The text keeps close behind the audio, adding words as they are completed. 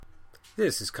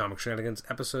This is Comic Shenanigans,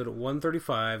 episode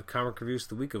 135, comic reviews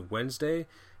the week of Wednesday,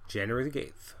 January the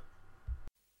 8th.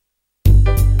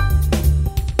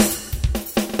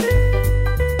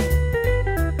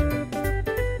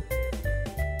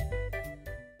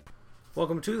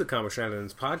 Welcome to the Comic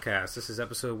Shenanigans podcast. This is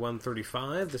episode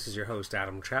 135. This is your host,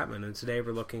 Adam Chapman, and today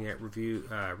we're looking at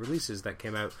releases that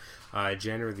came out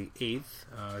January the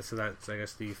 8th. So that's, I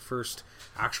guess, the first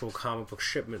actual comic book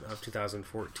shipment of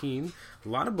 2014. A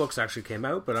lot of books actually came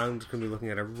out, but I'm just going to be looking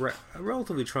at a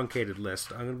relatively truncated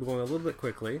list. I'm going to be going a little bit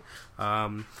quickly.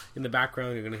 In the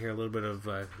background, you're going to hear a little bit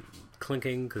of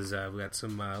clinking because we got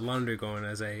some laundry going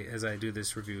as I do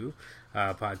this review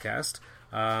podcast.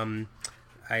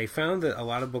 I found that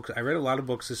I read a lot of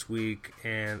books this week,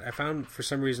 and I found for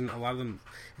some reason a lot of them,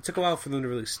 it took a while for them to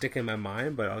really stick in my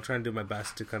mind, but I'll try and do my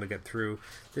best to kind of get through.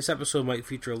 This episode might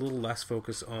feature a little less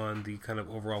focus on the kind of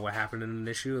overall what happened in an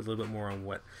issue, a little bit more on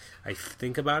what I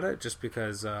think about it, just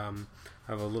because I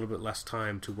have a little bit less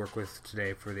time to work with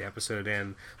today for the episode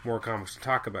and more comics to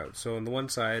talk about. So on the one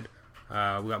side,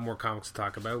 we got more comics to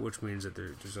talk about, which means that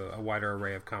there's a wider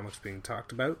array of comics being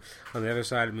talked about. On the other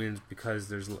side, it means because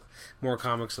there's more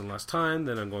comics and less time,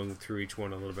 then I'm going through each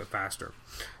one a little bit faster.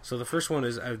 So the first one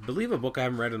is, I believe, a book I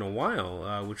haven't read in a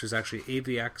while, which is actually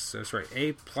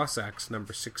A plus X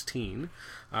number 16.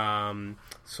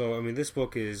 This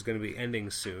book is going to be ending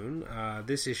soon.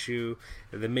 This issue,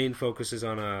 the main focus is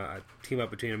on a team-up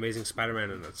between Amazing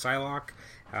Spider-Man and Psylocke,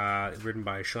 written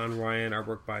by Sean Ryan,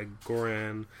 artwork by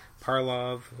Goran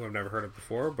Parlov, who I've never heard of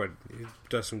before, but he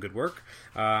does some good work.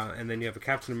 And then you have a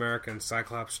Captain America and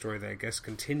Cyclops story that I guess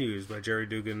continues by Jerry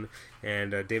Dugan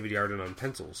and David Yardin on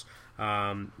pencils.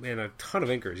 And a ton of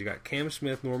inkers. You got Cam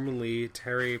Smith, Norman Lee,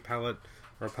 Terry Pellet,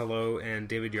 and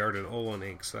David Yardin all on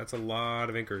ink. So that's a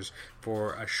lot of inkers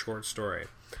for a short story.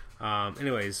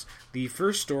 Anyways, the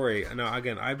first story, now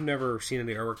again, I've never seen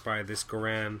any artwork by this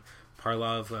Goran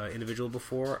Parlov individual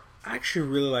before. I actually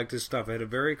really liked his stuff. It had a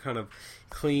very kind of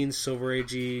clean, Silver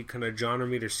Agey, kind of John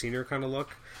Romita Sr. kind of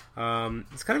look.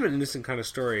 It's kind of an innocent kind of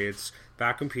story. It's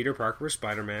back when Peter Parker was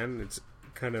Spider-Man. It's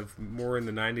kind of more in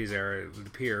the 90s era, it would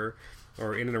appear,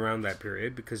 or in and around that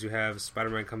period, because you have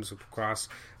Spider-Man comes across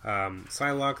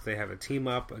Psylocke. They have a team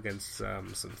up against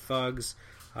some thugs.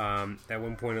 At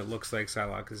one point it looks like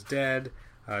Psylocke is dead.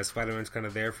 Spider-Man's kind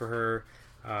of there for her,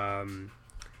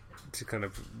 to kind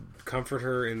of comfort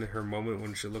her in her moment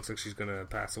when she looks like she's going to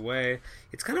pass away.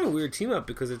 It's kind of a weird team-up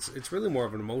because it's really more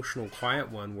of an emotional, quiet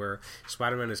one where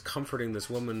Spider-Man is comforting this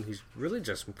woman he's really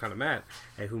just kind of met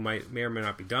and who may or may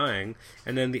not be dying.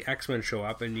 And then the X-Men show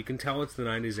up, and you can tell it's the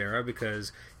 90s era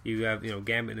because you have,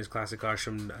 Gambit in his classic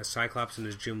costume, Cyclops in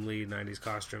his Jim Lee 90s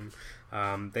costume.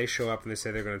 They show up and they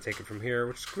say they're going to take it from here,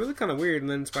 which is really kind of weird.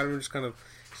 And then Spider-Man just kind of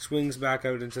swings back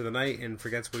out into the night and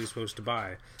forgets what he's supposed to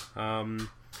buy.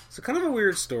 So kind of a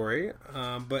weird story,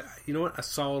 but you know what? A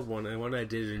solid one, and one I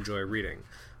did enjoy reading.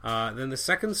 Then the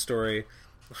second story,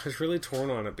 I was really torn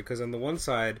on it, because on the one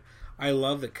side, I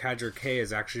love that Kadra K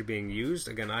is actually being used.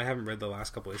 Again, I haven't read the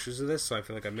last couple issues of this, so I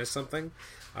feel like I missed something.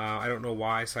 I don't know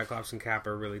why Cyclops and Cap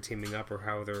are really teaming up, or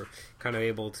how they're kind of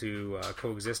able to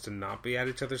coexist and not be at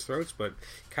each other's throats, but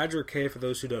Kadra K, for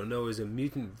those who don't know, is a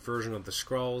mutant version of the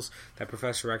Skrulls that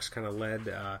Professor X kind of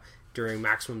led during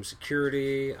Maximum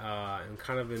Security, and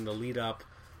kind of in the lead up.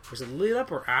 Was it lead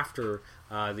up or after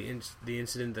the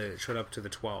incident that showed up to the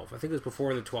 12? I think it was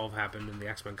before the 12 happened in the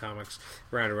X-Men comics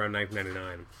around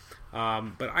 1999.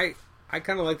 But I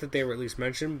kind of like that they were at least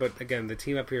mentioned, but again, the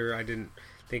team up here, I didn't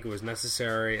think it was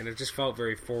necessary, and it just felt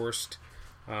very forced,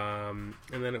 and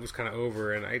then it was kind of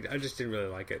over, and I just didn't really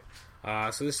like it.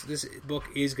 So this book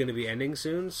is going to be ending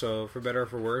soon, so for better or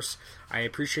for worse, I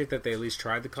appreciate that they at least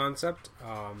tried the concept.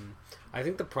 I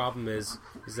think the problem is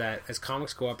that as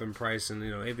comics go up in price, and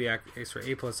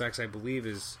A plus X, I believe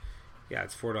it's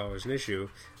 $4 an issue.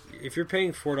 If you're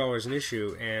paying $4 an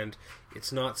issue and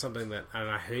it's not something that,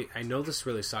 and I know this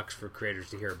really sucks for creators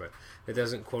to hear, but it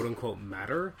doesn't quote unquote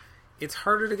matter, it's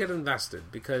harder to get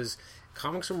invested because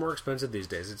comics are more expensive these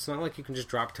days. It's not like you can just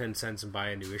drop 10 cents and buy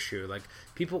a new issue. Like,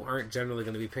 people aren't generally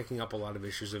going to be picking up a lot of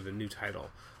issues of a new title,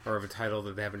 or of a title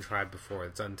that they haven't tried before,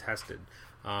 it's untested.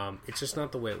 It's just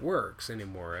not the way it works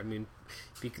anymore. I mean,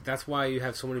 that's why you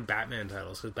have so many Batman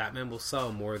titles, because Batman will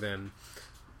sell more than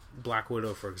Black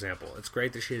Widow, for example. It's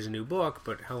great that she has a new book,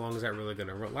 but how long is that really going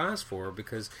to last for?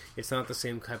 Because it's not the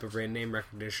same type of brand name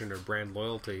recognition or brand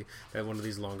loyalty that one of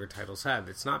these longer titles have.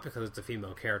 It's not because it's a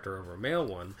female character over a male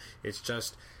one. It's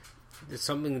just it's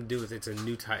something to do with it's a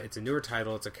newer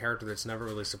title. It's a character that's never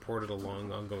really supported a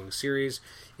long ongoing series.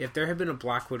 If there had been a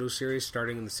Black Widow series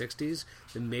starting in the 60s,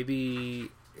 then maybe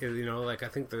like I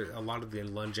think a lot of the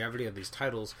longevity of these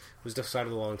titles was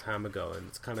decided a long time ago, and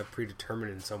it's kind of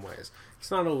predetermined in some ways.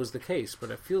 It's not always the case,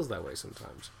 but it feels that way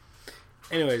sometimes.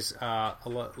 Anyways, a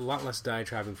lot less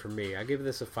diatribbing for me. I gave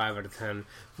this a 5 out of 10,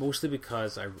 mostly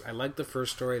because I liked the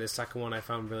first story. The second one I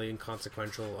found really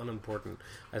inconsequential, unimportant.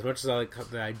 As much as I like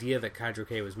the idea that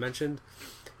Kadra was mentioned,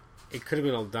 it could have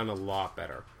been done a lot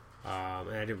better.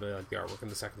 And I didn't really like the artwork in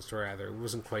the second story either. It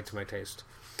wasn't quite to my taste.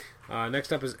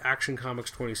 Next up is Action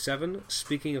Comics 27.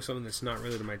 Speaking of something that's not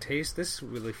really to my taste, this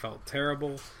really felt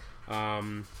terrible.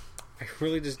 I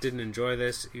really just didn't enjoy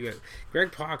this.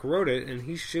 Greg Pak wrote it, and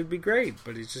he should be great,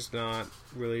 but he's just not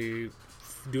really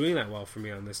doing that well for me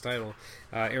on this title.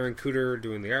 Aaron Kuder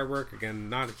doing the artwork. Again,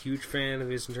 not a huge fan of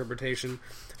his interpretation.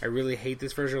 I really hate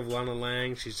this version of Lana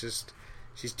Lang. She's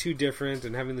too different,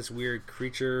 and having this weird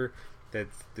creature,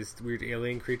 this weird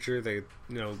alien creature that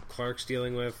Clark's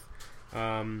dealing with.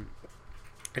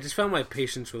 I just found my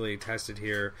patience really tested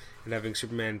here, and having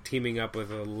Superman teaming up with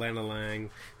a Lana Lang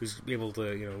who's able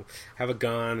to, have a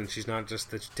gun, and she's not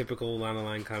just the typical Lana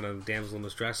Lang kind of damsel in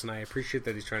distress, and I appreciate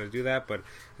that he's trying to do that, but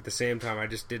at the same time, I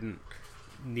just didn't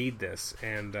need this,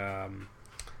 and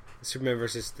Superman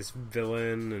versus this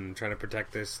villain, and trying to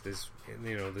protect this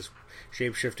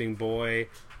shape-shifting boy,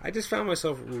 I just found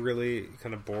myself really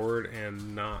kind of bored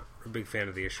and not a big fan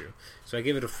of the issue, so I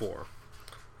gave it a 4.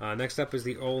 Next up is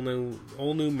the all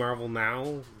new Marvel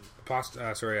Now,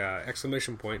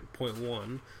 exclamation point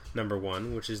 1, number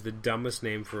 1, which is the dumbest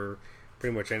name for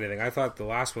pretty much anything. I thought the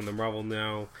last one, the Marvel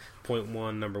Now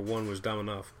 .1 number 1, was dumb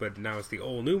enough, but now it's the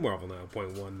all new Marvel Now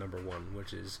 .1 number 1,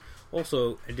 which is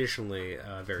also additionally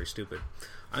very stupid.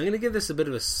 I'm going to give this a bit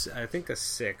of a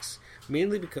 6,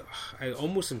 mainly because I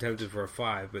almost intended for a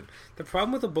 5, but the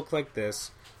problem with a book like this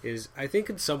is I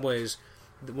think in some ways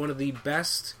one of the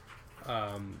best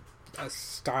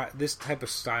this type of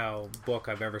style book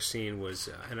I've ever seen was,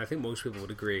 and I think most people would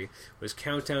agree, was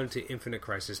Countdown to Infinite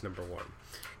Crisis number 1.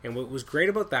 And what was great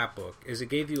about that book is it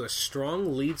gave you a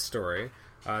strong lead story,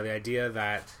 the idea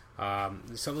that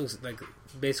something's like,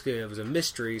 basically it was a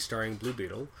mystery starring Blue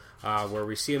Beetle, where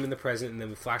we see him in the present and then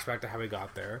we flash back to how he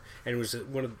got there, and it was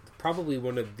probably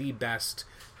one of the best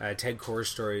Ted Kors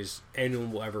stories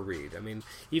anyone will ever read. I mean,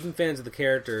 even fans of the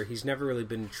character, he's never really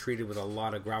been treated with a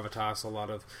lot of gravitas, a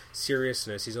lot of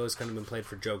seriousness. He's always kind of been played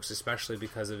for jokes, especially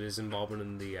because of his involvement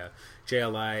in the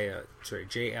JLI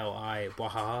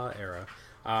Wahaha era.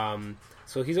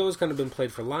 So he's always kind of been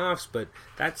played for laughs, but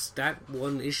that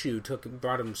one issue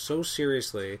brought him so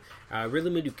seriously, really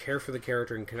made you care for the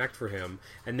character and connect for him.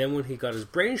 And then when he got his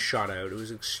brain shot out, it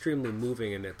was extremely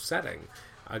moving and upsetting.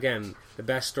 Again, the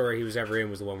best story he was ever in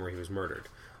was the one where he was murdered,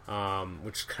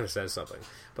 which kind of says something.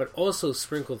 But also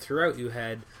sprinkled throughout, you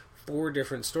had 4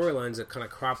 different storylines that kind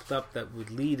of cropped up that would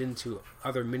lead into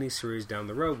other miniseries down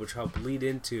the road, which helped lead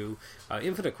into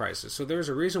Infinite Crisis. So there's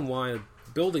a reason why,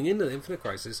 building into the Infinite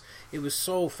Crisis, it was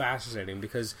so fascinating,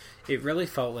 because it really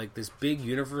felt like this big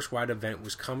universe-wide event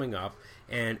was coming up,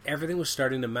 and everything was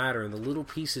starting to matter, and the little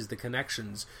pieces, the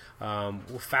connections,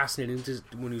 were fascinating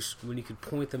when you could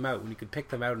point them out, when you could pick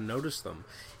them out and notice them.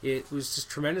 It was just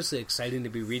tremendously exciting to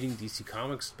be reading DC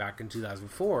Comics back in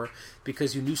 2004,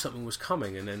 because you knew something was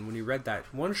coming, and then when you read that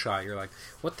one shot, you're like,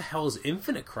 what the hell is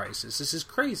Infinite Crisis? This is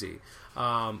crazy.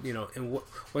 And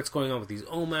what's going on with these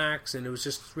OMACs, and it was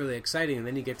just really exciting. And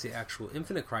then you get to the actual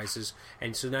Infinite Crisis,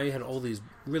 and so now you had all these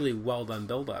really well done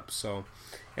build-ups. So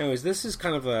anyways, this is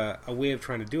kind of a way of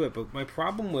trying to do it, but my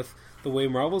problem with the way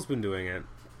Marvel's been doing it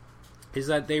is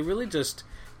that they really just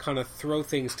kind of throw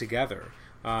things together.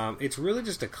 It's really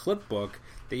just a clip book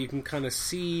that you can kind of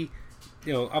see,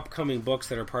 upcoming books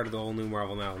that are part of the all new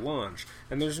Marvel Now launch,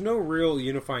 and there's no real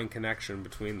unifying connection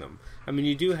between them. I mean,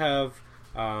 you do have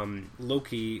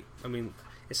Loki. I mean,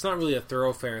 it's not really a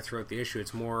thoroughfare throughout the issue.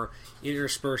 It's more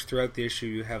interspersed throughout the issue.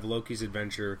 You have Loki's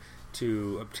adventure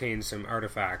to obtain some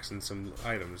artifacts and some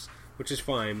items, which is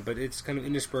fine, but it's kind of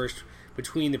interspersed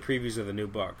between the previews of the new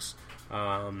books.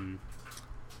 And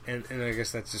I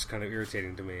guess that's just kind of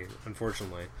irritating to me,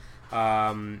 unfortunately.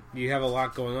 You have a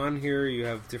lot going on here. You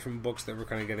have different books that we're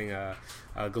kind of getting a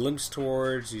glimpse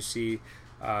towards. You see,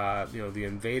 the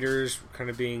Invaders kind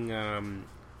of being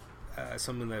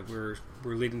something that we're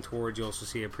leading towards. You also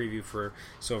see a preview for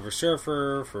Silver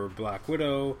Surfer, for Black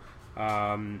Widow.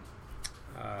 I'm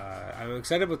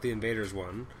excited about the Invaders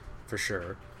one, for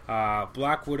sure.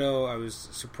 Black Widow, I was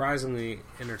surprisingly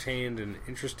entertained and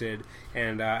interested,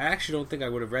 and I actually don't think I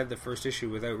would have read the first issue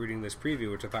without reading this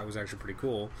preview, which I thought was actually pretty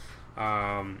cool,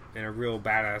 and a real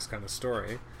badass kind of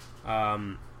story.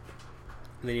 And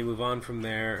then you move on from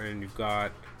there, and you've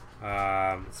got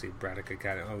Let's see, Braddock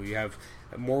Academy. Oh, you have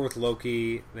more with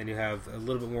Loki. Then you have a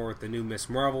little bit more with the new Miss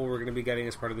Marvel we're going to be getting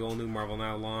as part of the all new Marvel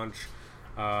Now launch.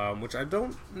 Which I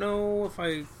don't know if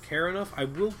I care enough. I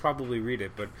will probably read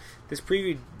it, but this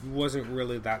preview wasn't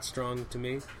really that strong to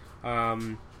me.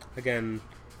 Again,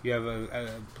 you have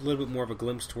a little bit more of a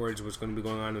glimpse towards what's going to be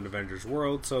going on in Avengers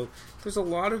World. So there's a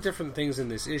lot of different things in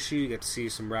this issue. You get to see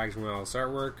some Rags Morales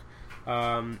artwork.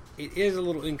 It is a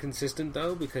little inconsistent,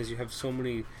 though, because you have so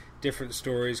many different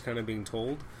stories kind of being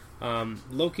told.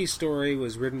 Loki's story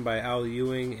was written by Al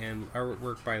Ewing and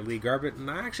artwork by Lee Garbett, and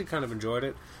I actually kind of enjoyed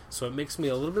it, so it makes me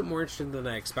a little bit more interested than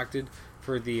I expected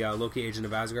for the Loki Agent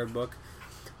of Asgard book.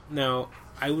 Now,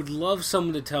 I would love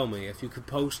someone to tell me, if you could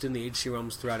post in the HC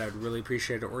Realms thread, I'd really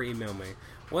appreciate it, or email me,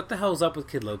 what the hell's up with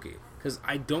Kid Loki? Because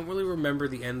I don't really remember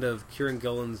the end of Kieran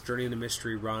Gillen's Journey into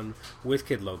Mystery run with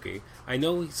Kid Loki. I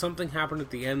know something happened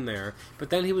at the end there, but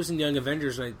then he was in Young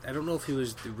Avengers, and I don't know if he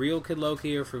was the real Kid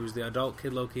Loki or if it was the adult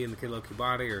Kid Loki in the Kid Loki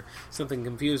body or something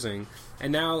confusing.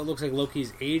 And now it looks like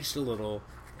Loki's aged a little,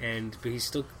 but he's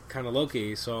still kind of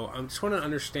Loki, so I just want to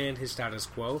understand his status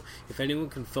quo. If anyone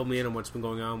can fill me in on what's been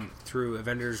going on through Young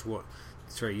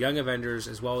Avengers,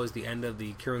 as well as the end of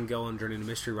the Kieran Gillen Journey into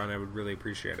Mystery run, I would really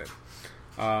appreciate it.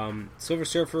 Silver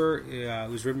Surfer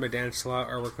was written by Dan Slott,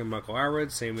 artwork by Michael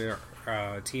Arwood, same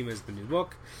team as the new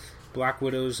book. Black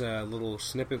Widow's little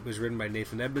snippet was written by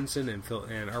Nathan Edmondson and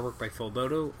artwork by Phil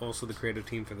Dodo, also the creative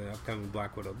team for the upcoming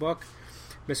Black Widow book.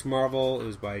 Miss Marvel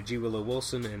was by G. Willow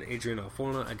Wilson and Adrian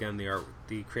Alfona, again the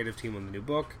creative team on the new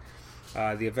book.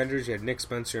 The Avengers, you had Nick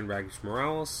Spencer and Rags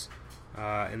Morales.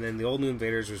 And then the Old New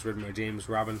Invaders was written by James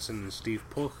Robinson and Steve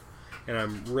Puch, and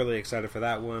I'm really excited for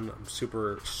that one. I'm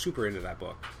super, super into that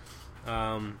book.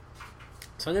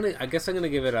 So I guess I'm gonna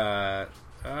give it a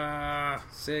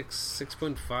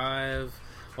 6.5,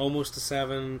 almost a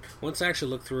 7. Once I actually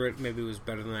looked through it, maybe it was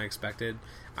better than I expected.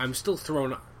 I'm still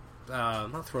not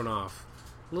thrown off,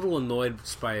 a little annoyed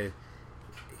just by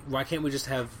why can't we just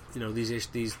have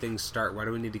these things start? Why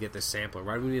do we need to get this sampler?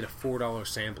 Why do we need a $4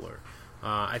 sampler?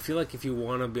 I feel like if you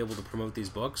want to be able to promote these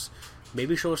books,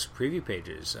 maybe show us preview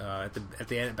pages at the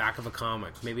back of a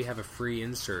comic. Maybe have a free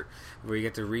insert where you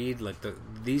get to read like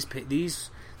these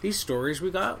stories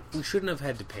we got. We shouldn't have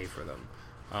had to pay for them.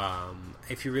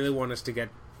 If you really want us to get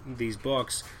these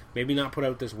books, maybe not put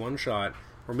out this one shot,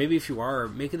 or maybe if you are,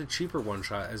 make it a cheaper one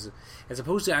shot as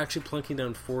opposed to actually plunking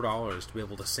down $4 to be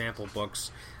able to sample books.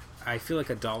 I feel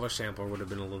like a $1 sampler would have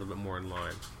been a little bit more in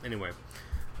line. Anyway.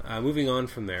 Moving on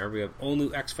from there, we have All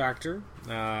New X Factor.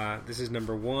 This is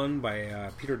number 1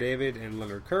 by Peter David and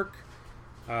Leonard Kirk.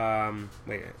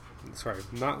 Sorry,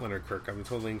 not Leonard Kirk. I'm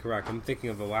totally incorrect. I'm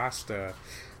thinking of the last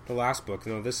book.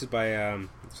 No, this is by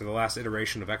the last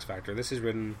iteration of X Factor. This is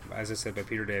written, as I said, by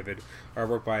Peter David.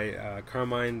 Artwork by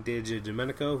Carmine Di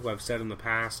Domenico, who I've said in the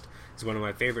past is one of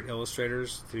my favorite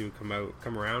illustrators to come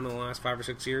around in the last 5 or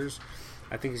 6 years.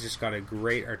 I think he's just got a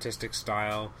great artistic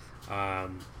style.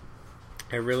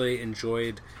 I really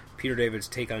enjoyed Peter David's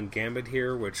take on Gambit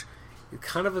here, which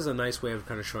kind of is a nice way of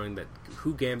kind of showing that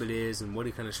who Gambit is and what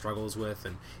he kind of struggles with,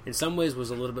 and in some ways was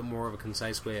a little bit more of a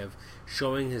concise way of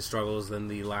showing his struggles than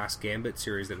the last Gambit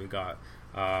series that we got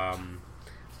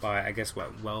by, I guess,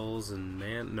 Wells and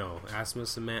Mann? No,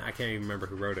 Asmus and Mann? I can't even remember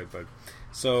who wrote it, but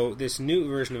so this new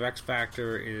version of X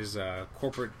Factor is a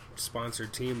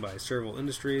corporate-sponsored team by Serval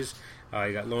Industries.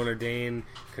 You got Lorna Dane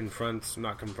comes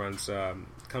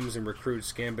and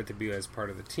recruits Gambit to be as part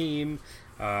of the team.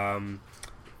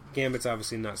 Gambit's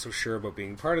obviously not so sure about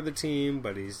being part of the team,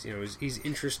 but he's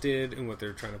interested in what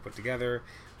they're trying to put together.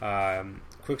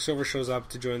 Quicksilver shows up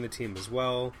to join the team as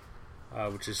well,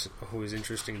 which is always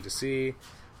interesting to see,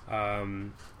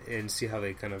 and see how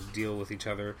they kind of deal with each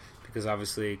other, because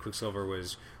obviously Quicksilver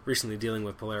was recently dealing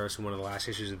with Polaris in one of the last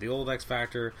issues of the old X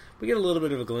Factor. We get a little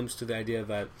bit of a glimpse to the idea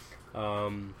that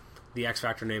the X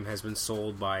Factor name has been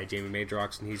sold by Jamie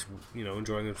Madrox, and he's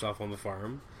enjoying himself on the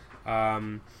farm.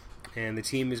 And the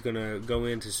team is going to go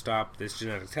in to stop this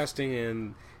genetic testing,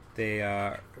 and they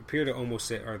appear to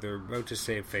they're about to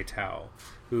save Fatale,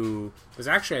 who was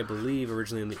actually, I believe,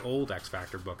 originally in the old X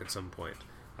Factor book at some point.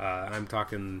 I'm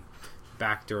talking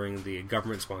back during the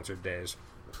government-sponsored days.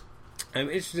 I'm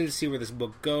interested to see where this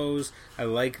book goes. I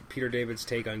like Peter David's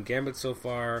take on Gambit so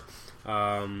far.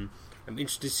 I'm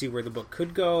interested to see where the book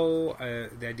could go.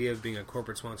 The idea of being a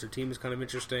corporate-sponsored team is kind of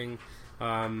interesting.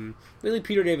 Really,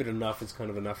 Peter David enough is kind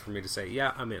of enough for me to say,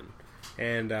 yeah, I'm in.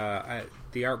 And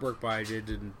the artwork by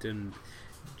Jan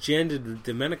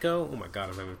Domenico, oh my god,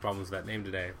 I'm having problems with that name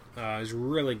today, is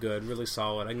really good, really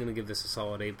solid. I'm going to give this a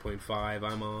solid 8.5.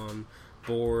 I'm on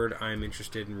board. I'm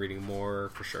interested in reading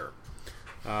more, for sure.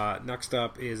 Next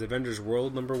up is Avengers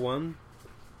World #1.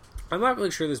 I'm not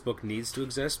really sure this book needs to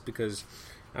exist because,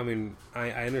 I mean, I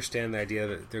understand the idea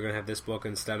that they're going to have this book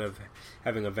instead of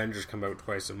having Avengers come out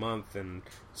twice a month, and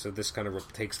so this kind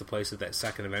of takes the place of that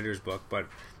second Avengers book. But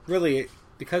really,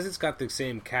 because it's got the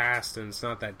same cast and it's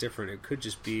not that different, it could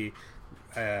just be,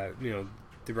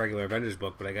 the regular Avengers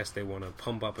book. But I guess they want to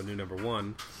pump up a new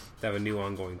 #1 to have a new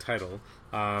ongoing title.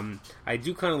 I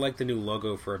do kind of like the new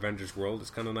logo for Avengers World.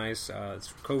 It's kind of nice.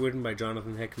 It's co-written by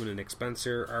Jonathan Hickman and Nick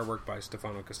Spencer. Artwork by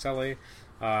Stefano Caselli.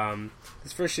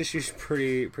 This first issue is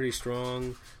pretty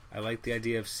strong. I like the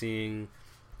idea of seeing,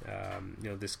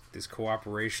 this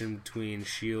cooperation between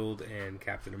S.H.I.E.L.D. and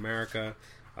Captain America,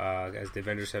 as the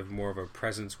Avengers have more of a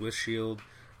presence with S.H.I.E.L.D.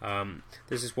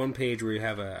 There's this one page where you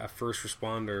have a first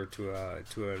responder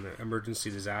to an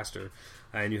emergency disaster,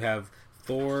 and you have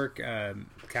Thor,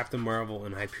 Captain Marvel,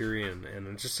 and Hyperion, and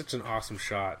it's just such an awesome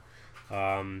shot.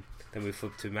 Then we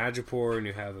flip to Madripoor, and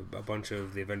you have a bunch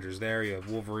of the Avengers there. You have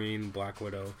Wolverine, Black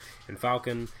Widow, and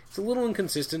Falcon. It's a little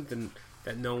inconsistent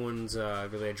that no one's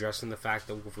really addressing the fact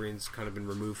that Wolverine's kind of been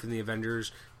removed from the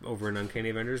Avengers over in Uncanny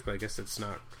Avengers, but I guess that's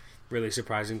not really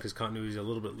surprising because continuity is a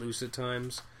little bit loose at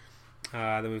times.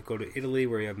 Then we go to Italy,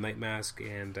 where you have Nightmask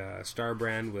and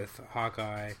Starbrand with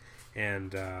Hawkeye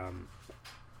and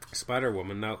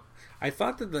Spider-Woman. Now, I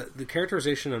thought that the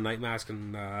characterization of Nightmask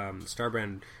and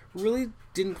Starbrand really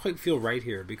didn't quite feel right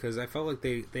here, because I felt like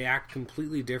they act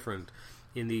completely different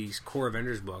in the core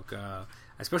Avengers book,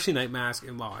 especially Nightmask,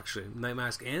 and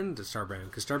Nightmask and Starbrand,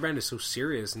 because Starbrand is so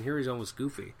serious, and here he's almost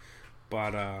goofy.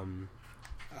 But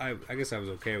I guess I was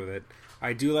okay with it.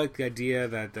 I do like the idea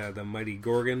that the mighty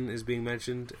Gorgon is being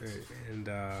mentioned and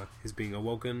is being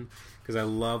awoken, because I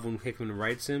love when Hickman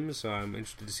writes him, so I'm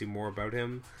interested to see more about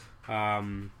him.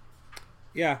 I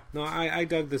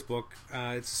dug this book.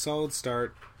 It's a solid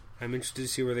start. I'm interested to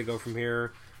see where they go from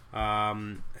here.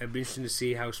 I'd be interested to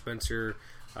see how Spencer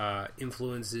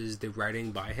influences the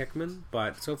writing by Hickman,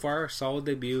 but so far, solid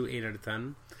debut, 8 out of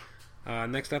 10.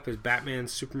 Next up is Batman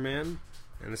Superman,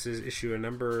 and this is issue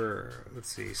number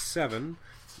 7.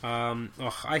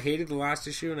 I hated the last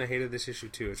issue, and I hated this issue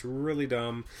too. It's really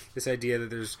dumb, this idea that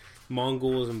there's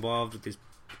Mongols involved with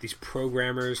these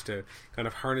programmers to kind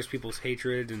of harness people's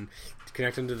hatred and to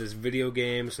connect them to this video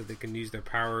game so they can use their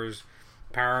power of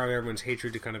everyone's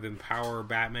hatred to kind of empower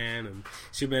Batman, and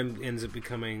Superman ends up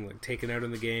becoming taken out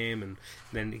in the game, and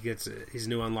then he gets his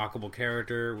new unlockable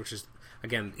character, which is,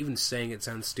 again, even saying it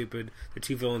sounds stupid. The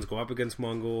two villains go up against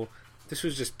Mongol. This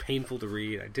was just painful to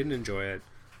read. I didn't enjoy it.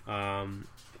 I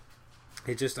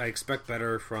expect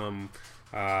better from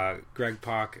Greg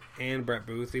Pak and Brett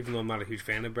Booth, even though I'm not a huge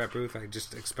fan of Brett Booth. I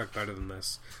just expect better than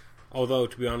this. Although,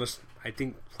 to be honest, I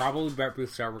think probably Brett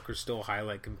Booth's artwork is still a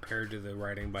highlight compared to the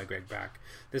writing by Greg Pak.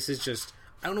 This is just,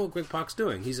 I don't know what Greg Pak's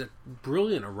doing. He's a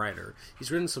brilliant writer.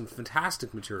 He's written some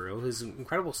fantastic material. His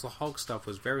Incredible Hulk stuff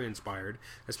was very inspired,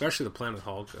 especially the Planet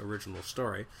Hulk original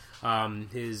story.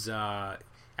 His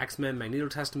X-Men Magneto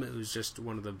Testament was just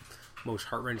one of the most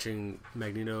heart-wrenching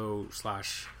Magneto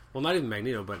not even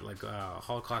Magneto, but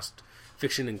Holocaust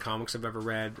fiction and comics I've ever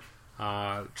read.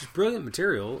 Just brilliant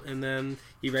material, and then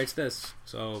he writes this,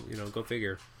 so go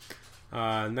figure.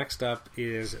 Next up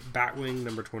is Batwing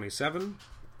number 27,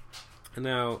 and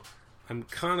now I'm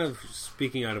kind of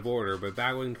speaking out of order, but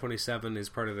Batwing 27 is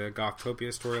part of the Gothtopia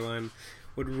storyline.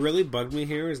 What really bugged me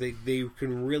here is they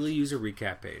can really use a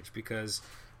recap page, because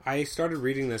I started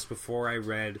reading this before I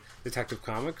read Detective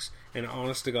Comics, and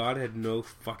honest to God, had no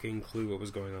fucking clue what was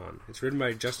going on. It's written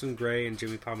by Justin Gray and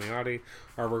Jimmy Palmiotti,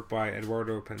 artwork by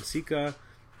Eduardo Pensica.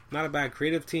 Not a bad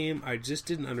creative team, I just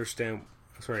didn't understand.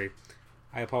 Sorry,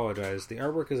 I apologize. The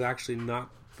artwork is actually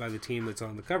not by the team that's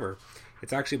on the cover.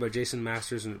 It's actually by Jason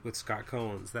Masters and with Scott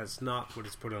Collins. That's not what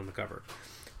is put on the cover.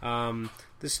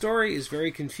 The story is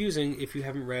very confusing if you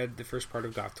haven't read the first part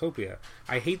of Gothtopia.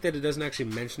 I hate that it doesn't actually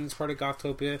mention it's part of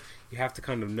Gothtopia. You have to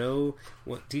kind of know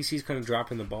what DC's kind of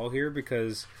dropping the ball here,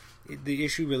 because the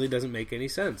issue really doesn't make any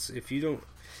sense. If you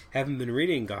haven't been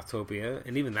reading Gothtopia,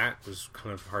 and even that was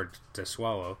kind of hard to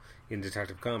swallow in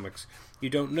Detective Comics, you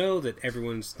don't know that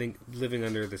everyone's living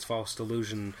under this false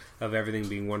delusion of everything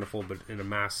being wonderful, but in a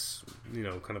mass,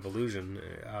 kind of illusion.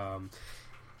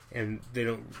 And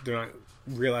they're not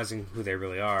realizing who they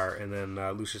really are. And then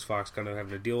Lucius Fox kind of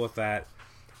having to deal with that.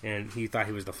 And he thought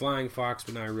he was the Flying Fox,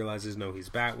 but now he realizes, no, he's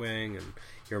Batwing. And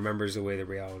he remembers the way the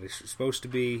reality is supposed to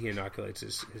be. He inoculates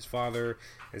his father.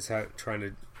 Is trying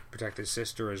to protect his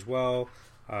sister as well.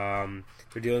 They're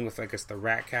dealing with, I guess, the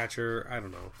rat catcher. I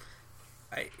don't know.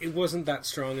 It wasn't that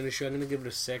strong an issue. I'm going to give it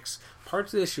a 6.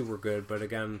 Parts of the issue were good, but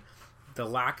again, the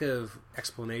lack of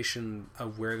explanation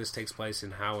of where this takes place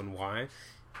and how and why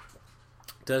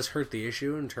does hurt the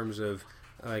issue in terms of,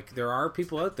 like, there are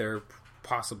people out there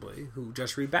possibly who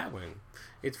just read Batwing.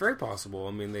 It's very possible.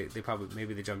 I mean, they probably,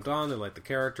 maybe they jumped on, they like the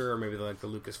character, or maybe they like the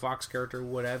Lucas Fox character,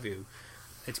 whatever.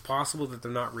 It's possible that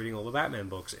they're not reading all the Batman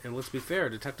books. And let's be fair,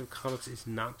 Detective Comics is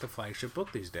not the flagship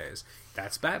book these days.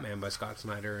 That's Batman by Scott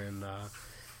Snyder and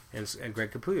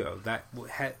Greg Capullo. That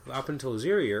up until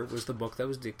Zero Year was the book that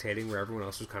was dictating where everyone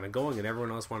else was kind of going, and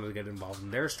everyone else wanted to get involved in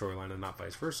their storyline and not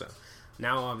vice versa.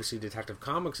 Now, obviously, Detective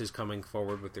Comics is coming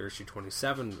forward with their issue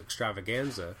 27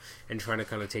 extravaganza and trying to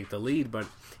kind of take the lead, but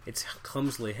it's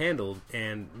clumsily handled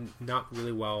and not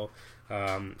really well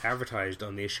advertised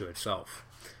on the issue itself.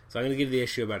 So I'm going to give the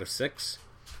issue about a 6.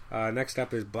 Next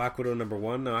up is Black Widow number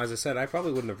 1. Now, as I said, I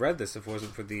probably wouldn't have read this if it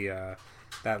wasn't for the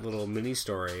that little mini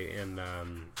story in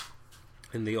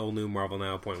the all new Marvel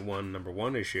Now .1 number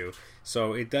 1 issue.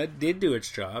 So it did do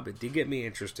its job. It did get me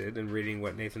interested in reading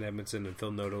what Nathan Edmondson and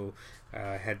Phil Noto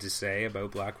had to say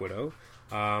about Black Widow.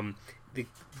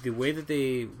 The way that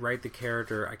they write the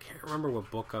character, I can't remember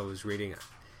what book I was reading,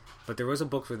 but there was a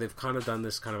book where they've kind of done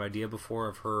this kind of idea before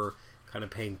of her kind of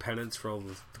paying penance for all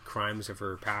the crimes of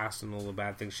her past and all the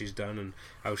bad things she's done, and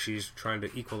how she's trying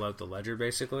to equal out the ledger,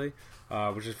 basically,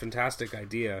 which is a fantastic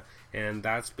idea. And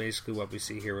that's basically what we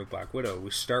see here with Black Widow.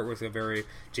 We start with a very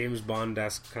James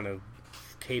Bond-esque kind of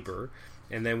caper,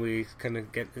 and then we kind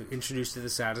of get introduced to the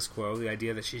status quo, the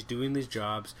idea that she's doing these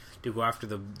jobs to go after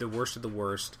the worst of the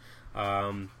worst,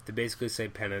 to basically say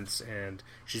penance, and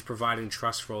she's providing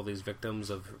trust for all these victims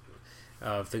of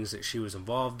things that she was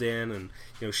involved in. And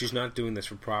she's not doing this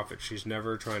for profit. She's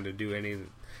never trying to do any.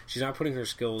 She's not putting her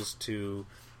skills to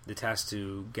the test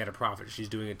to get a profit. She's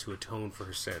doing it to atone for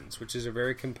her sins, which is a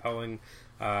very compelling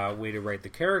way to write the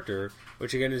character,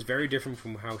 which again is very different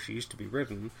from how she used to be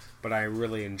written, but I'm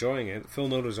really enjoying it. Phil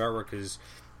Noto's artwork is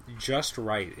just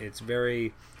right. It's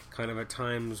very kind of at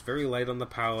times very light on the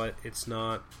palette. It's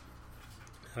not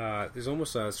there's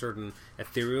almost a certain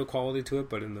ethereal quality to it,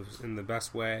 but in the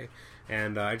best way.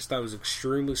 And I just thought it was an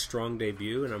extremely strong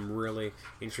debut, and I'm really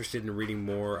interested in reading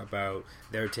more about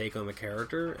their take on the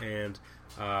character and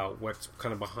what's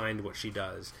kind of behind what she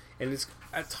does. And it's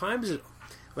at times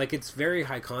it's very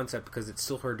high concept because it's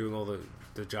still her doing all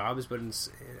the jobs, but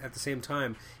at the same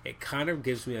time, it kind of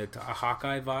gives me a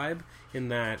Hawkeye vibe in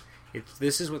that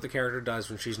this is what the character does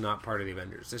when she's not part of the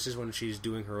Avengers. This is when she's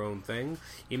doing her own thing.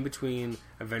 In between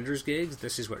Avengers gigs,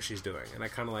 this is what she's doing. And I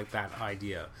kind of like that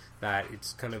idea, that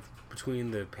it's kind of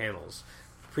between the panels.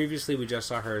 Previously, we just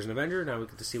saw her as an Avenger. Now we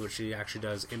get to see what she actually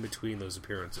does in between those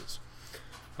appearances.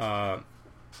 So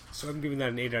I'm giving that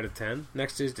an 8 out of 10.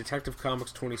 Next is Detective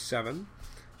Comics 27.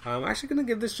 I'm actually going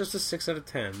to give this just a 6 out of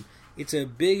 10. It's a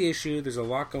big issue. There's a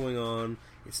lot going on.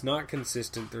 It's not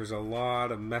consistent. There's a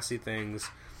lot of messy things.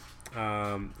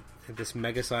 This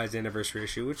mega-sized anniversary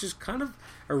issue, which is kind of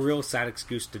a real sad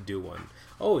excuse to do one.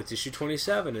 Oh, it's issue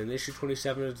 27, and issue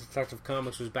 27 of Detective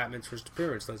Comics was Batman's first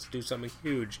appearance. Let's do something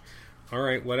huge.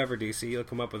 Alright, whatever, DC. You'll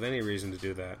come up with any reason to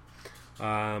do that.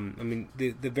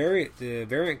 The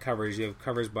variant covers, you have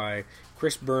covers by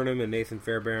Chris Burnham and Nathan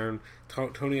Fairbairn,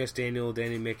 Tony S. Daniel,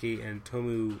 Danny Mickey, and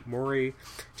Tomu Mori,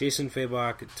 Jason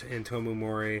Fabok and Tomu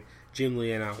Mori, Jim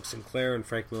Lee and Alex Sinclair, and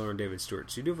Frank Miller and David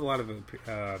Stewart. So you do have a lot of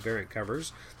variant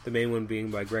covers, the main one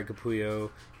being by Greg Capullo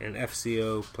and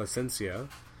FCO Placencia.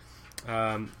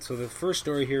 So the first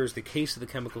story here is The Case of the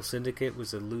Chemical Syndicate,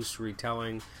 was a loose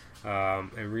retelling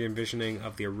and re-envisioning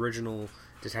of the original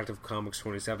Detective Comics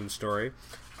 27 story.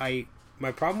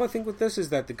 My problem, I think, with this is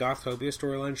that the Gothopia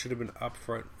storyline should have been up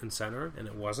front and center, and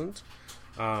it wasn't.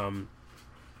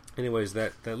 Anyways,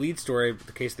 that lead story,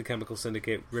 The Case of the Chemical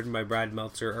Syndicate, written by Brad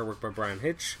Meltzer, artwork by Brian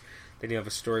Hitch. Then you have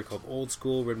a story called Old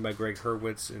School, written by Greg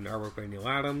Hurwitz, and artwork by Neil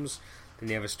Adams. Then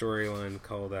you have a storyline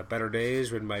called Better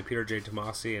Days, written by Peter J.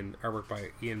 Tomasi, and artwork by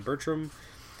Ian Bertram.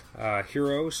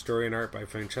 Hero, story and art by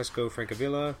Francesco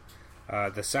Francavilla.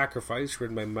 The Sacrifice,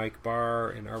 written by Mike Barr,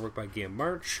 and artwork by Guillaume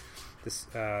March.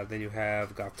 Then you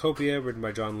have Gothopia, written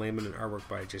by John Layman, and artwork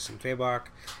by Jason Fabok.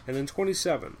 And then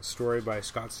 27, story by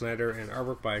Scott Snyder, and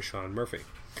artwork by Sean Murphy.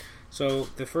 So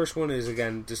the first one is,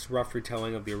 again, just rough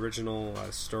retelling of the original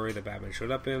story that Batman showed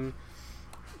up in.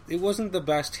 It wasn't the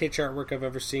best Hitch artwork I've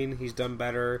ever seen. He's done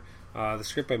better. The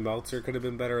script by Meltzer could have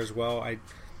been better as well.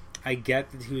 I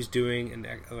get that he was doing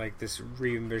this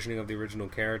re-envisioning of the original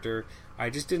character. I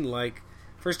just didn't like...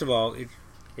 First of all,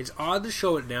 it's odd to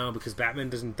show it now because Batman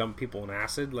doesn't dump people in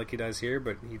acid like he does here,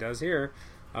 but he does here.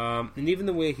 And even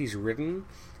the way he's written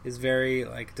is very,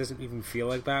 it doesn't even feel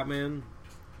like Batman.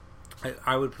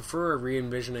 I would prefer a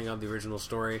re-envisioning of the original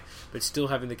story, but still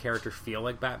having the character feel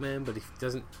like Batman, but he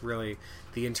doesn't really...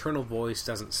 The internal voice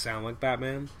doesn't sound like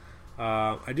Batman.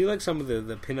 I do like some of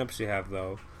the pinups you have,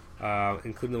 though,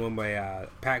 including the one by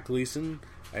Pat Gleason.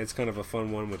 It's kind of a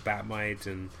fun one with Batmite,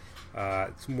 and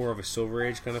it's more of a Silver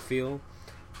Age kind of feel.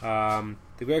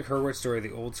 The Greg Hurwitz story,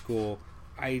 the old school,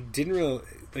 I didn't really...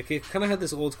 Like, it kind of had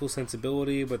this old school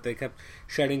sensibility, but they kept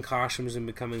shedding costumes and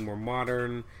becoming more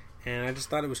modern, and I just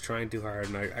thought it was trying too hard,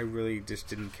 and I really just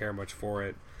didn't care much for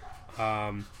it.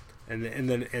 And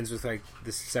then it ends with, like,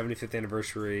 this 75th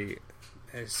anniversary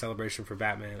celebration for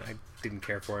Batman. I didn't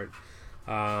care for it.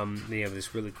 Then you have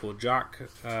this really cool Jock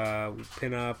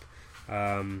pin-up.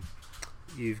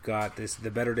 You've got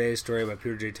The Better Days story by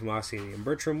Peter J. Tomasi and Ian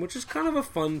Bertram, which is kind of a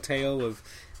fun tale of,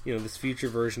 you know, this future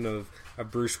version of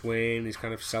Bruce Wayne. He's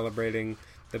kind of celebrating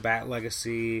the Bat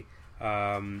legacy. You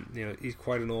know, he's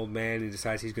quite an old man. He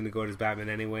decides he's going to go as Batman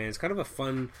anyway. And it's kind of a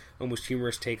fun, almost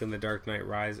humorous take on the Dark Knight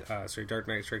Dark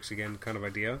Knight Strikes Again kind of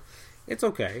idea. It's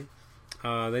okay.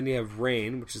 Then you have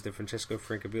Reign, which is the Francesco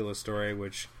Francavilla story,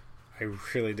 which I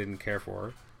really didn't care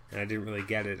for, and I didn't really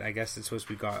get it. I guess it's supposed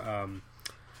to be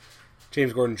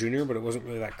James Gordon Jr., but it wasn't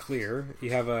really that clear.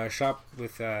 You have a shot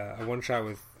with a one shot.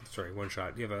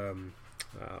 You have a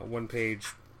one-page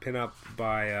pinup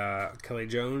by Kelly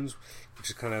Jones, which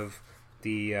is kind of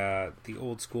the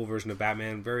old school version of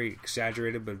Batman, very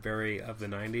exaggerated but very of the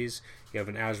 90s. You have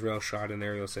an Azrael shot in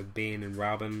there. You also have Bane and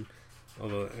Robin,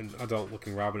 although an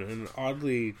adult-looking Robin, and an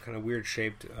oddly kind of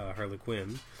weird-shaped Harley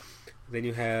Quinn. Then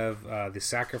you have the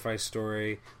Sacrifice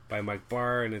story by Mike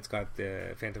Barr, and it's got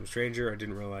the Phantom Stranger. I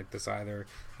didn't really like this either.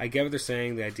 I get what they're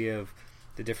saying, the idea of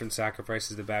the different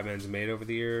sacrifices that Batman's made over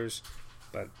the years,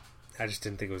 but I just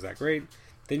didn't think it was that great.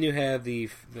 Then you have the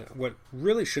what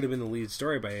really should have been the lead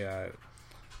story by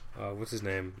what's his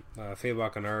name?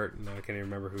 Fabok on art. No, I can't even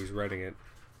remember who's writing it.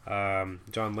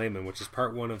 John Layman, which is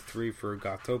part 1 of 3 for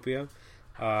Gothopia.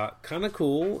 Kind of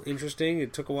cool, interesting.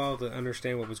 It took a while to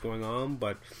understand what was going on,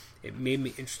 but it made me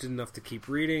interested enough to keep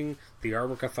reading. The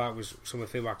artwork I thought was some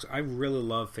of Fabok's. I really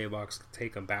love Fabok's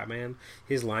take on Batman.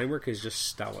 His line work is just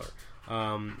stellar.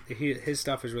 His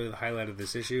stuff is really the highlight of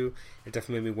this issue. It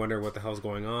definitely made me wonder what the hell's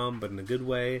going on, but in a good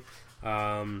way.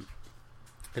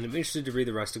 And I'm interested to read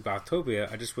the rest of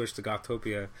Gothopia. I just wish the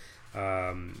Gothopia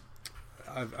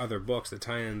other books, the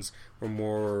tie-ins, were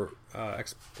more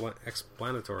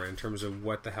explanatory in terms of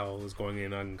what the hell is going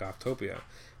on in Gothopia,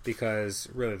 because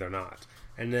really they're not.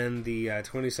 And then the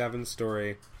 27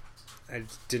 story, I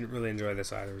didn't really enjoy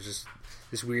this either. It was just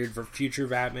this weird future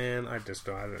Batman. I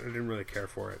didn't really care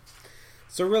for it.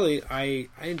 So really, I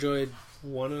enjoyed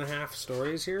 1.5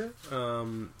 stories here.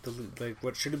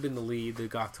 What should have been the lead, the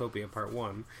Gothopia Part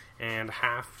 1, and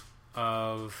half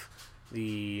of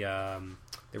the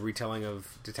retelling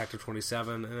of Detective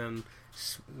 27, and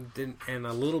then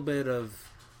a little bit of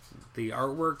the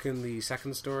artwork in the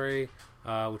second story,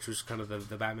 which was kind of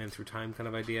the Batman through time kind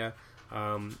of idea.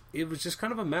 It was just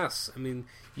kind of a mess. I mean,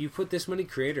 you put this many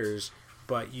creators,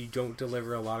 but you don't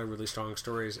deliver a lot of really strong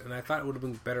stories, and I thought it would have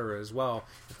been better as well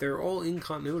if they're all in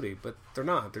continuity, but they're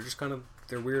not. They're just kind of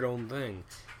their weird own thing.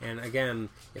 And again,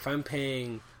 if I'm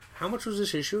paying... How much was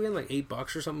this issue again? Like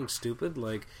 $8 or something stupid?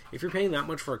 Like, if you're paying that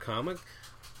much for a comic,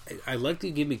 I like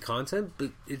to give me content,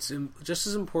 but it's just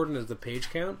as important as the page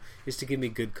count is to give me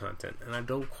good content, and I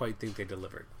don't quite think they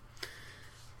delivered.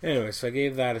 Anyway, so I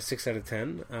gave that a 6 out of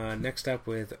 10. Next up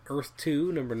with Earth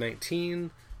 2, number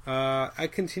 19. I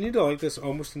continue to like this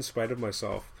almost in spite of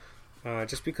myself,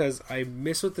 just because I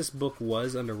miss what this book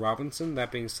was under Robinson.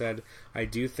 That being said, I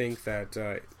do think that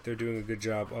they're doing a good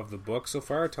job of the book so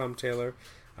far. Tom Taylor,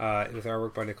 with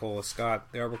artwork by Nicola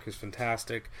Scott. The artwork is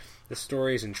fantastic. The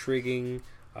story is intriguing.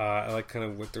 I like kind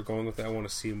of what they're going with it. I want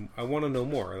to know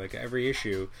more. Like every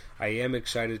issue, I am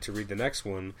excited to read the next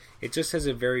one. It just has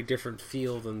a very different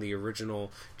feel than the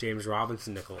original James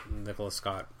Robinson Nicola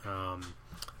Scott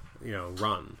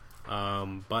run.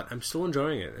 But I'm still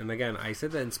enjoying it. And again, I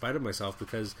said that in spite of myself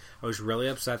because I was really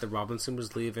upset that Robinson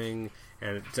was leaving,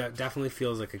 and it definitely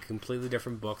feels like a completely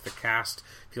different book. The cast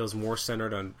feels more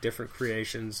centered on different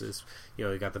creations.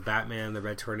 You got the Batman, the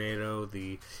Red Tornado,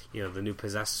 the new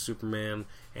possessed Superman,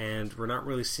 and we're not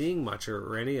really seeing much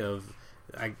or any of.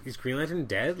 Is Green Lantern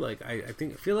dead? Like I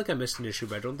feel like I missed an issue,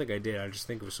 but I don't think I did. I just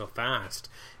think it was so fast.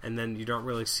 And then you're not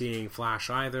really seeing Flash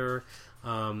either.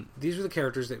 These are the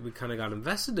characters that we kind of got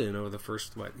invested in over the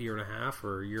first year and a half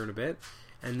or year and a bit,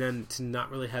 and then to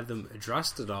not really have them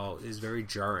addressed at all is very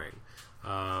jarring.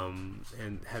 And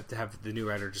have the new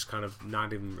writer just kind of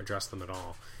not even address them at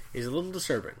all is a little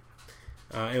disturbing.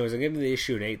 Anyways, I'm giving the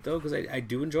issue an 8 though because I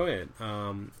do enjoy it.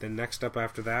 Then next up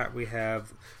after that we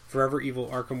have Forever Evil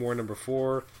Arkham War number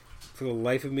 4. For the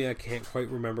life of me, I can't quite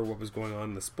remember what was going on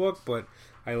in this book, but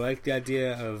I like the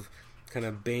idea of kind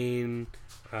of Bane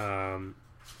kind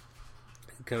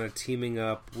of teaming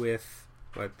up with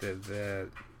a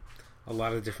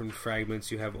lot of different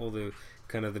fragments. You have all the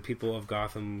kind of the people of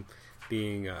Gotham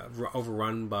being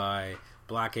overrun by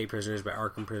Blackgate prisoners, by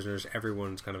Arkham prisoners.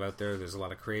 Everyone's kind of out there. There's a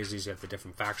lot of crazies. You have the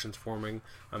different factions forming.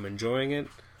 I'm enjoying it.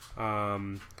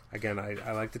 Again,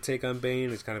 I like the take on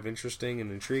Bane. It's kind of interesting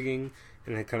and intriguing,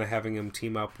 and kind of having him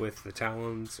team up with the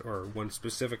Talons, or one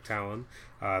specific Talon,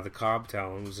 the Cobb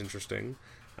Talon, was interesting.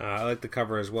 I like the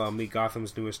cover as well. Meet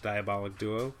Gotham's newest diabolic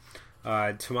duo.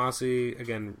 Tomasi,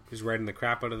 again, is writing the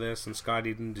crap out of this, and Scott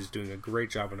Eden is doing a great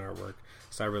job in artwork,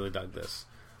 so I really dug this.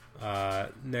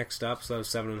 Next up, so that was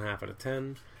 7.5 out of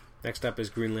 10. Next up is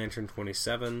Green Lantern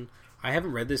 27. I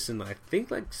haven't read this in, I think,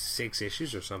 like 6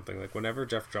 issues or something. Like, whenever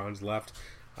Jeff Johns left,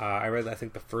 I read, I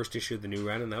think, the first issue of the new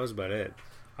run, and that was about it.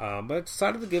 But I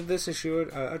decided to give this issue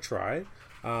a try.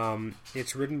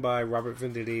 It's written by Robert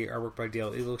Venditti, artwork by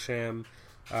Dale Eaglesham.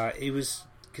 It was,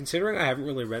 considering I haven't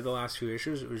really read the last few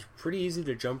issues, it was pretty easy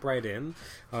to jump right in,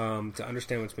 to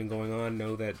understand what's been going on,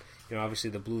 know that, obviously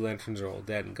the Blue Lanterns are all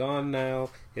dead and gone now.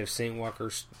 You have Saint Walker,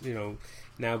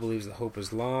 now believes that hope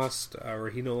is lost, or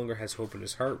he no longer has hope in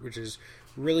his heart, which is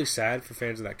really sad for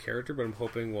fans of that character, but I'm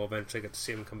hoping we'll eventually get to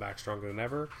see him come back stronger than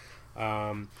ever.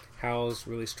 Hal's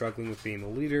really struggling with being a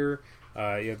leader.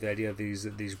 You have the idea of these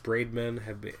braidmen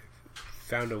have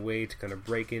found a way to kind of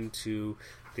break into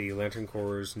the Green Lantern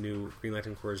Corps'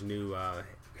 new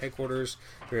headquarters.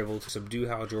 They're able to subdue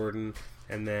Hal Jordan,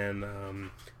 and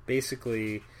then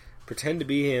basically pretend to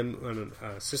be him on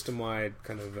a system-wide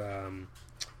kind of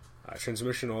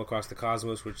transmission all across the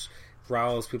cosmos, which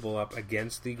riles people up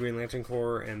against the Green Lantern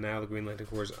Corps, and now the Green Lantern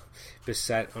Corps is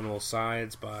beset on all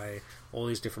sides by all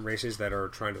these different races that are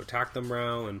trying to attack them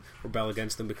now and rebel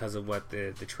against them because of what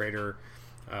the traitor,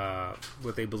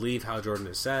 what they believe Hal Jordan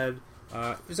has said.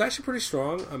 It's actually pretty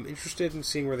strong. I'm interested in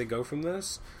seeing where they go from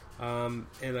this. And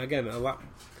again, a lot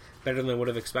better than I would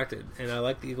have expected. And I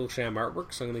like the Eaglesham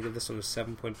artwork, so I'm going to give this one a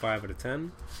 7.5 out of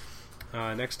 10.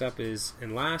 Next up is,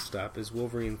 and last up, is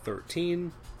Wolverine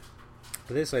 13.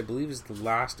 This, I believe, is the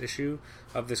last issue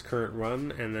of this current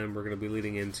run, and then we're going to be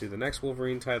leading into the next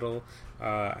Wolverine title.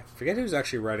 I forget who's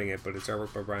actually writing it, but it's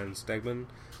artwork by Brian Stegman,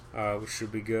 which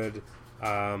should be good.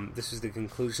 This is the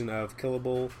conclusion of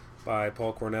Killable by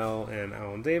Paul Cornell and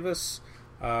Alan Davis.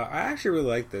 I actually really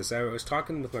like this. I was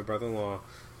talking with my brother-in-law,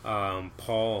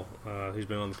 Paul, who's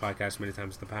been on the podcast many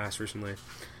times in the past recently,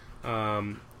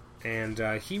 and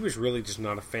he was really just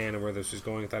not a fan of where this was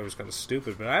going. I thought it was kind of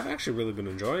stupid, but I've actually really been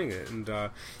enjoying it. And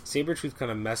Sabretooth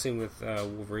kind of messing with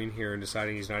Wolverine here and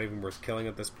deciding he's not even worth killing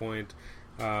at this point.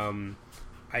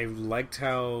 I liked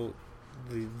how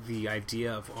the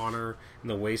idea of honor and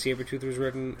the way Sabretooth was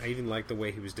written. I even liked the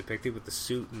way he was depicted with the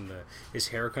suit, and his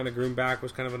hair kind of groomed back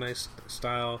was kind of a nice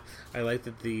style. I like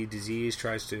that the disease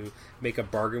tries to make a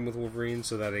bargain with Wolverine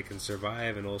so that it can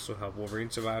survive and also help Wolverine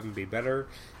survive and be better.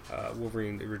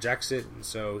 Wolverine rejects it, and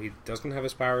so he doesn't have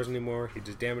his powers anymore. He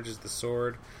just damages the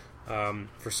sword.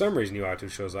 For some reason Uatu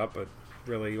shows up, but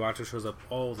really Uatu shows up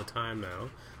all the time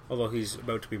now, although he's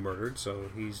about to be murdered,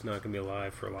 so he's not going to be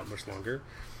alive for a lot much longer.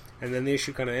 And then the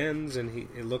issue kind of ends, and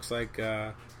it looks like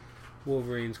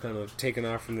Wolverine's kind of taken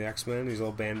off from the X-Men. He's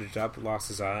all bandaged up, lost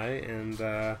his eye,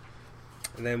 and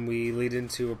then we lead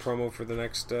into a promo for the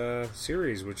next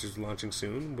series, which is launching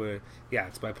soon. But yeah,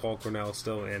 it's by Paul Cornell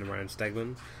still and Ryan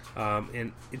Stegman.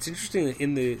 And it's interesting that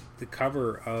in the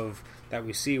cover of that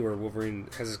we see where Wolverine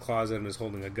has his claws out and is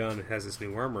holding a gun and has this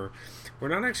new armor, we're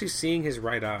not actually seeing his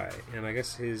right eye, and I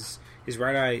guess his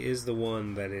right eye is the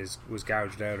one that was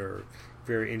gouged out or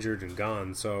very injured and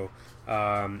gone. So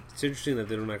it's interesting that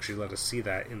they don't actually let us see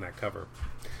that in that cover.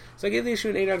 So I gave the issue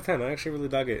an 8 out of 10. I actually really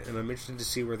dug it, and I'm interested to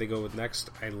see where they go with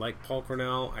next. I like Paul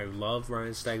Cornell. I love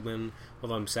Ryan Stegman,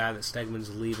 although I'm sad that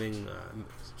Stegman's leaving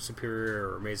Superior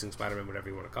or Amazing Spider-Man, whatever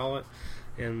you want to call it.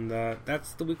 And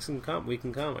that's the week in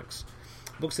comics.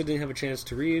 Books I didn't have a chance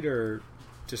to read, or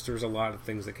just there was a lot of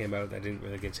things that came out that I didn't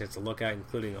really get a chance to look at,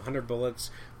 including 100 Bullets,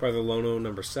 Brother Lono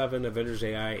number 7, Avengers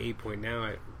AI 8 point now.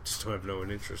 I just don't have no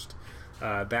interest.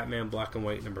 Batman Black and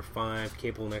White number 5,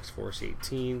 Cable and X-Force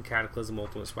 18, Cataclysm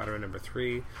Ultimate Spider-Man number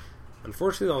 3.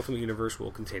 Unfortunately, the Ultimate Universe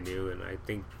will continue, and I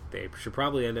think they should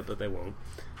probably end it, but they won't,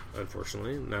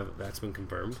 unfortunately, now that that's been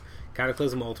confirmed.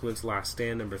 Cataclysm Ultimate's Last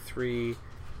Stand number 3,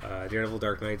 Daredevil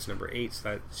Dark Knights number 8, so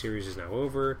that series is now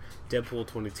over. Deadpool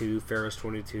 22, Ferris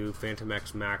 22, Phantom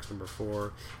X Max number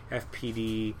 4,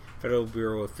 FPD, Federal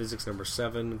Bureau of Physics number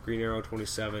 7, Green Arrow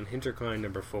 27, Hinterklein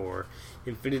number 4,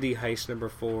 Infinity Heist number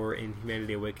 4, and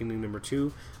Humanity Awakening number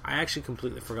 2. I actually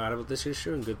completely forgot about this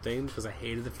issue, and good thing, because I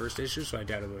hated the first issue, so I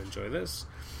doubt I would enjoy this.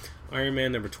 Iron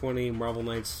Man number 20, Marvel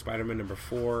Knights, Spider-Man number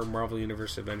 4, Marvel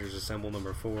Universe Avengers Assemble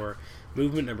number 4,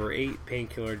 Movement number 8,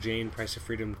 Painkiller Jane, Price of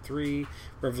Freedom 3,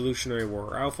 Revolutionary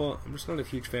War Alpha. I'm just not a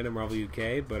huge fan of Marvel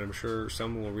UK, but I'm sure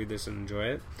someone will read this and enjoy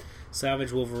it.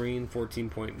 Savage Wolverine 14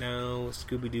 now,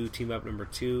 Scooby-Doo Team Up number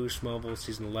 2, Smallville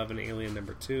Season 11, Alien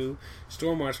number 2,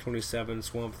 Stormwatch 27,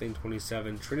 Swamp Thing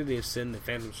 27, Trinity of Sin, The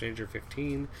Phantom Stranger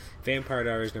 15, Vampire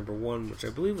Diaries number 1, which I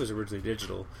believe was originally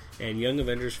digital, and Young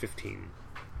Avengers 15.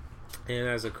 And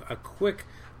as a quick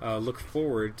look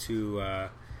forward to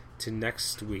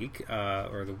next week,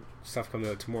 or the stuff coming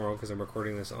out tomorrow, because I'm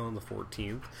recording this on the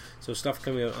 14th. So stuff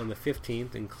coming out on the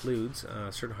 15th includes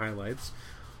certain highlights.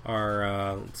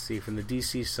 Are, let's see, from the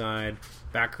DC side,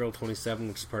 Batgirl 27,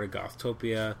 which is part of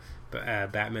Gothtopia,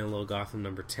 Batman Little Gotham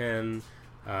number 10.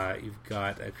 You've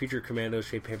got Creature Commandos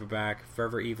trade paperback,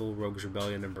 Forever Evil Rogues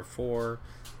Rebellion number 4.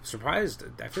 Surprised,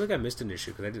 I feel like I missed an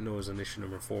issue because I didn't know it was an issue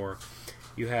number 4.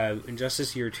 You have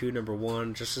Injustice Year 2 number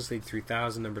 1, Justice League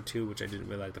 3000 number 2, which I didn't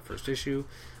really like the first issue.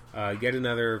 Yet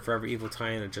another Forever Evil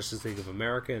tie-in of Justice League of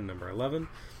America in number 11.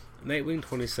 Nightwing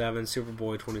 27,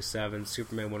 Superboy 27,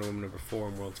 Superman Wonder Woman number 4,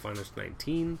 and World's Finest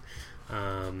 19.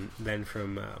 Then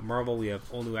from Marvel, we have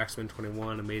All New X-Men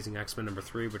 21, Amazing X-Men number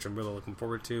 3, which I'm really looking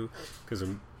forward to because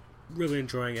I'm really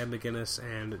enjoying Ed McGuinness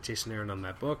and Jason Aaron on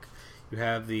that book. You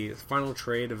have the final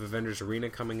trade of Avengers Arena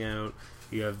coming out.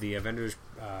 You have the Avengers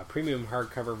Premium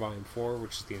Hardcover Volume 4,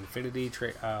 which is the Infinity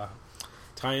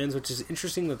tie-ins, which is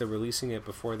interesting that they're releasing it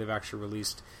before they've actually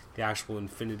released the actual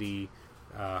Infinity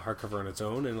hardcover on its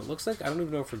own. And it looks like, I don't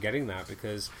even know if we're getting that,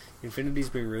 because Infinity's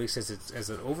being released as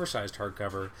an oversized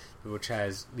hardcover, which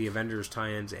has the Avengers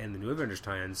tie-ins and the New Avengers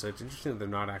tie-ins. So it's interesting that they're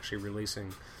not actually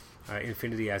releasing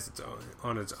Infinity as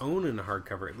on its own in a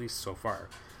hardcover, at least so far.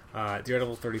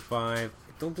 Daredevil 35,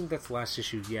 I don't think that's the last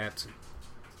issue yet.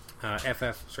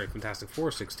 Fantastic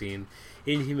Four 16,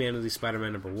 Inhumanity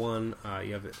Spider-Man number 1.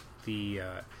 You have the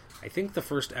I think the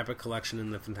first Epic collection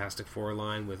in the Fantastic Four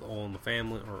line with All in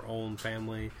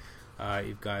Family.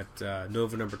 You've got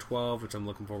Nova number 12, which I'm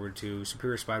looking forward to.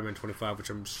 Superior Spider-Man 25, which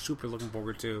I'm super looking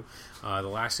forward to. The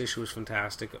last issue was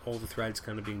fantastic. All the threads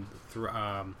kind of being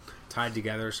tied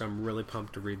together, so I'm really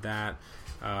pumped to read that.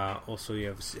 Also, you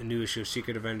have a new issue of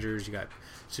Secret Avengers. You got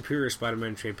Superior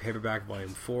Spider-Man trade paperback Volume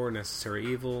 4, Necessary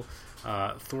Evil.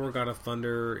 Thor God of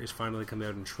Thunder is finally coming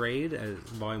out in trade as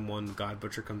Volume 1 God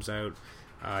Butcher comes out.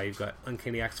 You've got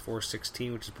Uncanny X-Force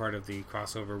 16, which is part of the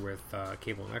crossover with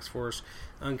Cable and X-Force,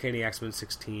 Uncanny X-Men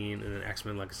 16, and then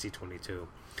X-Men Legacy 22.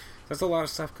 That's a lot of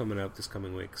stuff coming out this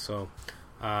coming week. So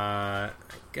I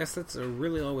guess that's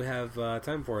really all we have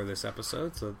time for this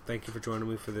episode. So thank you for joining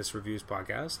me for this reviews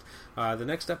podcast. The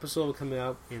next episode will come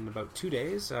out in about 2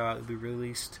 days. It'll be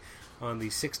released on the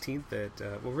 16th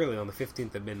really on the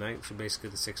 15th at midnight, so basically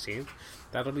the 16th.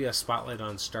 That'll be a Spotlight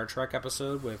on Star Trek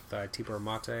episode with Tibor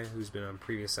Mate, who's been on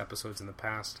previous episodes in the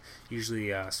past,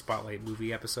 usually Spotlight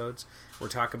movie episodes. We'll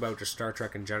talk about just Star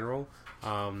Trek in general,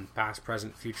 past,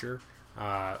 present, future,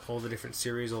 all the different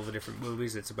series, all the different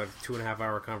movies. It's about a 2.5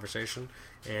 hour conversation,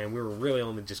 and we were really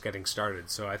only just getting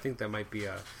started, so I think that might be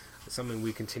something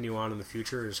we continue on in the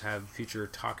future, is have future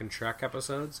Talkin' Trek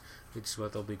episodes, which is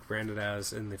what they'll be branded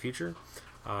as in the future.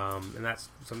 And that's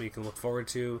something you can look forward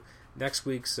to. Next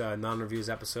week's non-reviews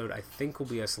episode, I think, will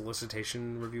be a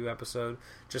solicitation review episode,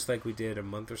 just like we did a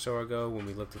month or so ago when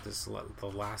we looked at the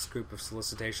last group of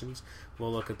solicitations.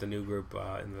 We'll look at the new group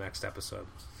in the next episode.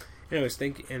 Anyways,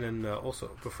 and then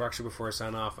also, before I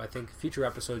sign off, I think future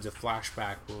episodes of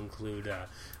Flashback will include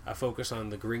a focus on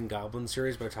the Green Goblin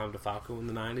series by Tom DeFalco in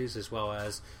the 90s, as well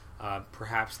as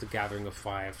perhaps the Gathering of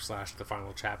Five / the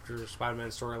final chapter of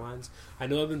Spider-Man storylines. I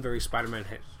know I've been very Spider-Man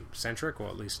centric, or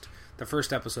at least the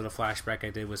first episode of Flashback I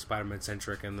did was Spider-Man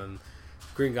centric, and then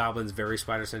Green Goblin's very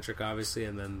Spider-centric, obviously,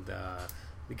 and then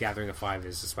the Gathering of Five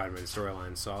is the Spider-Man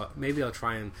storyline. So maybe I'll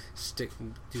try and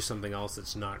do something else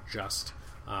that's not just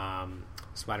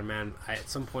Spider-Man. At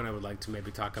some point I would like to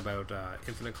maybe talk about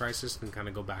Infinite Crisis and kind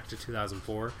of go back to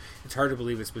 2004. It's hard to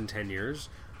believe it's been 10 years,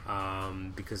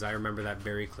 because I remember that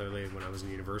very clearly when I was in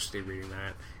university reading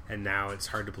that, and now it's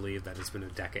hard to believe that it's been a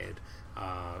decade,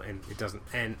 and it doesn't,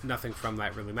 and nothing from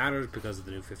that really matters because of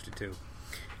the New 52.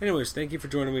 Anyways, thank you for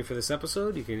joining me for this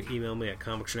episode. You can email me at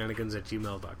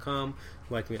comicshenanigans@gmail.com.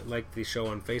 Like the show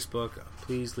on Facebook.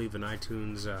 Please leave an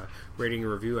iTunes rating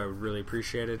and review. I would really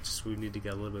appreciate it. Just we need to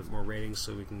get a little bit more ratings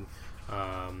so we can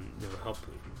help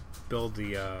build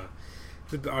the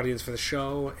audience for the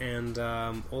show, and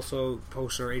also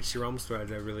post our HC Realms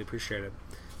thread. I really appreciate it.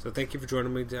 So thank you for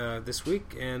joining me this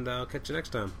week, and I'll catch you next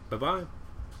time. Bye-bye.